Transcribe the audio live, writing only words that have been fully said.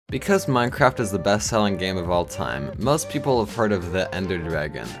Because Minecraft is the best-selling game of all time, most people have heard of the Ender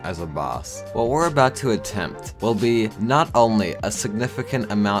Dragon as a boss. What we're about to attempt will be not only a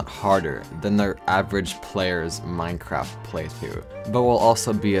significant amount harder than the average player's Minecraft playthrough, but will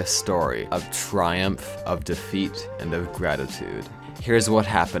also be a story of triumph, of defeat, and of gratitude. Here's what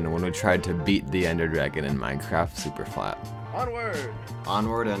happened when we tried to beat the Ender Dragon in Minecraft Superflat. Onward!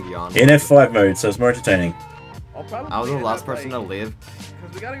 Onward and yonward. In F5 mode, so it's more entertaining. I was the last person to leave.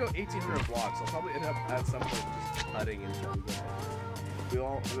 Because we gotta go 1,800 blocks, I'll probably end up at some point just cutting until we get there. We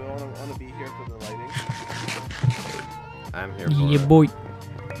all want to be here for the lighting. I'm here for yeah, it. boy.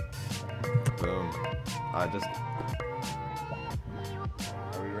 Boom. I just...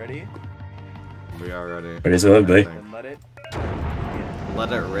 Are we ready? We are ready. Ready as will be. Then let it...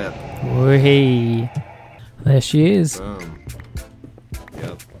 Let it rip. Whee. There she is. Boom.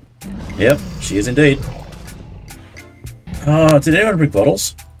 Yep. Yep, she is indeed. Oh, did anyone bring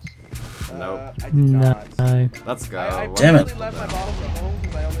bottles? Nope. I did not. No. Let's go. I Damn it. purposely left my bottles at home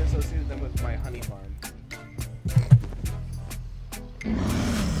because I only associated them with my honey farm.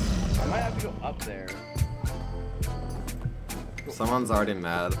 I might have to go up there. Someone's already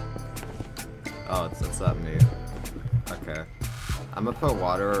mad. Oh, it's at me. Okay. I'm gonna put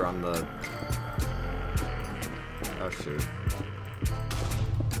water on the... Oh shoot.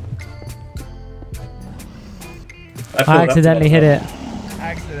 I accidentally hit it.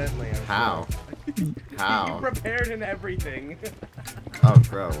 Accidentally. How? How? You prepared and everything. Oh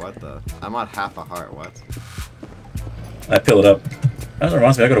bro, what the? I'm on half a heart, what? I fill it up. That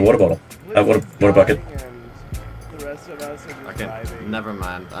reminds me, I got a water bottle. Water bucket. And the rest of us are just Okay, vibing. never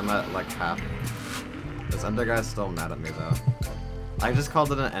mind. I'm at like half. This Ender guy's still mad at me though. I just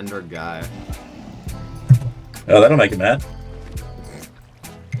called it an Ender guy. Oh, that'll make him mad.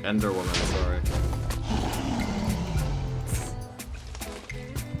 Ender woman, sorry.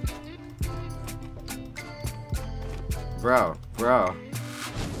 Bro.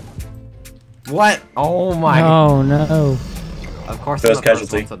 What? Oh my. Oh no. Of course, First I'm the first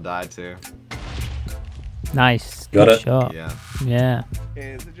casualty. one to die too. Nice. Got Good it. shot. Yeah. Yeah.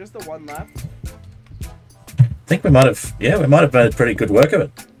 Okay, is it just the one left? I think we might have, yeah, we might have made pretty good work of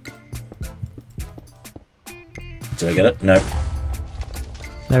it. Did I get it? No.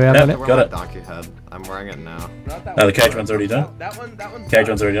 There we are. Yep. Got it. Wear Got my it. donkey head. I'm wearing it now. Not that Oh, one. the cage one's already done? That one's Cage done.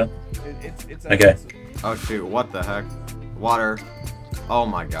 one's already done? It's Okay. Oh shoot, what the heck? Water. Oh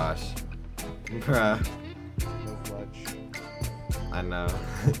my gosh. Bruh. No clutch. I know.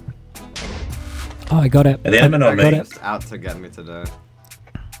 Oh, I got it. At the end, I not got me. it. Just out to get me today.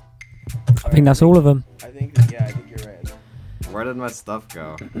 I think that's all of them. I think you're right. Where did my stuff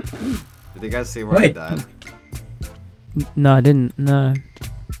go? Did you guys see where Wait. I died? No, I didn't. No.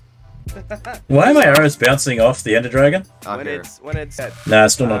 Why are my arrows bouncing off the Ender Dragon? Oh, when here. it's set. Nah,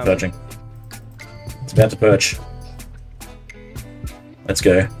 it's still not perching. It's about to perch. Let's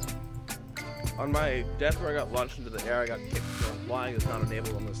go. On my death where I got launched into the air, I got kicked for flying is not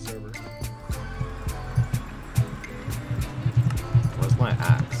enabled on this server. Where's my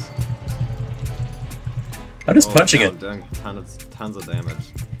axe? I'm just Oh, punching no, it. I'm doing tons of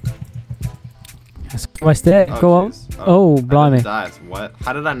damage. That's my step. Oh, Go on. jeez. Oh, I blimey. didn't die. It's what?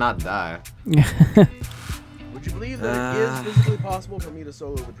 How did I not die? Would you believe that it is physically possible for me to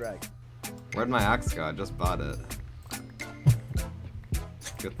solo the dragon? Where'd my axe go? I just bought it.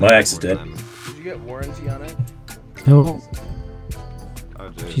 Good My thing axe is more dead. time. Did you get warranty on it? Oh, Oh,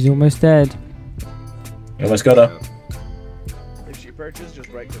 dude. she's almost dead. You almost got her. If she perches, just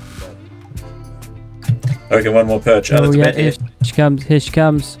right click the bed. Okay, one more perch. Oh, Oh that's yeah, a bed here here. she comes. Here she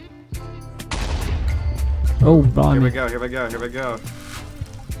comes. Oh, Here we blimey. go. Here we go. Here we go.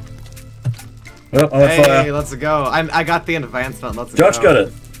 Oh, I'm on Hey, fire. let's go. I got the advancement. Let's Josh go. got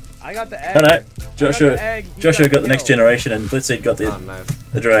it. I got the egg. No, no. I got Joshua, the egg. He Joshua got the next kill. generation, and Blitzeed got Oh, nice.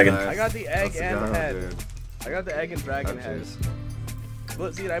 the dragon. Nice. I got the egg Let's and go, head. dude. I got the egg and dragon Oh, head. jeez.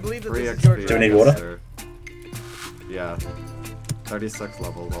 Blitzeed, I believe that 3 this is your XP. Do we need dragon. water? Sir. Yeah. 36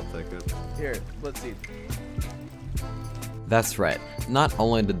 levels. I'll take it. Here, Blitzeed. That's right. Not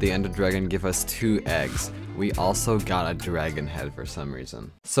only did the Ender Dragon give us 2 eggs, we also got a dragon head for some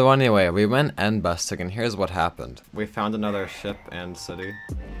reason. So anyway, we went end busting and here's what happened. We found another ship and city.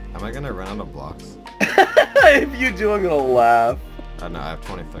 Am I gonna run out of blocks? If you do, I'm gonna laugh. Oh no, I have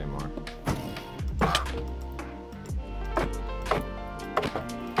 23 more.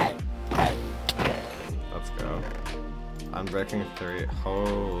 Let's go. Unbreaking 3.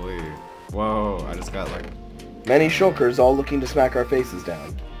 Holy. Whoa, I just got like... Many shulkers all looking to smack our faces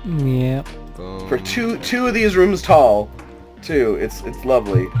down. Yeah. Boom. For two of these rooms tall, too. It's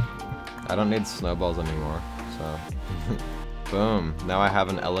lovely. I don't need snowballs anymore, so... Boom. Now I have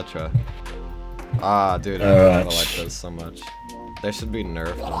an Elytra. Ah, dude, I Alright. like those so much. They should be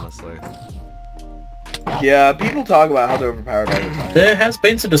nerfed, honestly. Yeah, people talk about how they're overpowered all the time. There has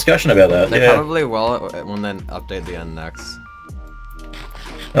been some discussion about that. They Yeah. probably will when they update the end next.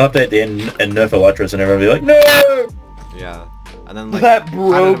 I'll update the end and nerf Elytras and everyone will be like, no! Yeah. And then like, That how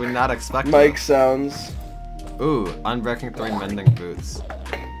broke did we not expect Mike that? sounds. Ooh, unbreaking 3 mending boots.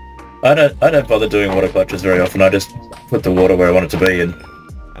 I don't bother doing water clutches very often. I just put the water where I want it to be and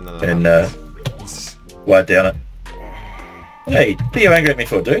And then wipe down it. Hey, what are you angry at me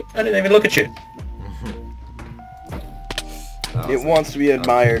for, dude? I didn't even look at you. It wants to be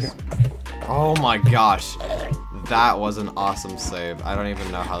admired. Oh my gosh. That was an awesome save. I don't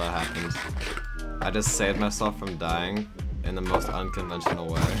even know how that happened. I just saved myself from dying in the most unconventional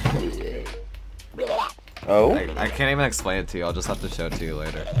way. Oh? I can't even explain it to you. I'll just have to show it to you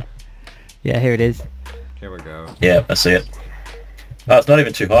later. Yeah, here it is. Here we go. Yeah, I see it. Oh, it's not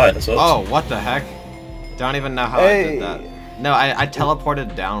even too high. That's all. Oh, what the heck? Don't even know how I Hey. did that. No, I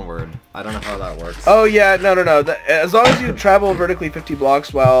teleported downward. I don't know how that works. Oh yeah, no. As long as you travel vertically 50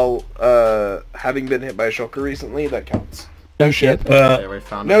 blocks while having been hit by a shulker recently, that counts. No ship. Okay, we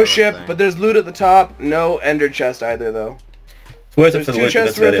found No another ship, thing. but there's loot at the top. No ender chest either, though. It's worth it There's for the 2 loot, but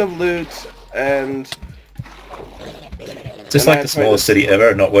chests that's about worth it. of loot, and It's just and like the that's smallest city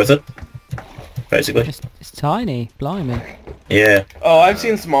ever, not worth it. Basically. It's tiny. Blimey. Yeah. oh, I've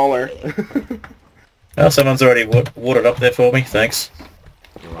seen smaller. Oh, someone's already watered up there for me. Thanks.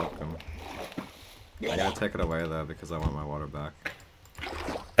 You're welcome. I gotta take it away though because I want my water back.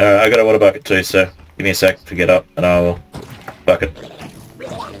 I got a water bucket too, so give me a sec to get up and I will bucket.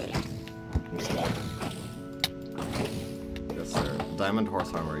 Yes, sir. Diamond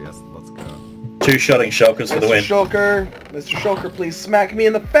horse armor. Yes, let's go. 2 shotting shulkers for the win. Mr. Shulker, please smack me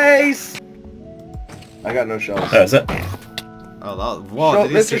in the face! I got no shells. Oh, is that? Oh, that. Whoa!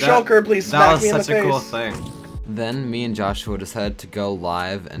 Did you see Mr. that? Shulker, please That smack was me in the such a cool face. thing. Then me and Joshua decided to go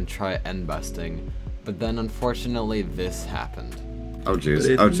live and try end busting, but then unfortunately this happened. Oh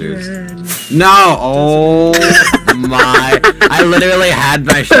jeez, oh jeez. No! Oh my! I literally had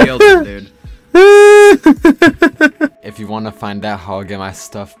my shield, dude. If you want to find out how I get my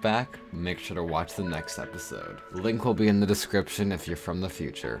stuff back, make sure to watch the next episode. Link will be in the description if you're from the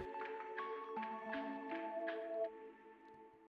future.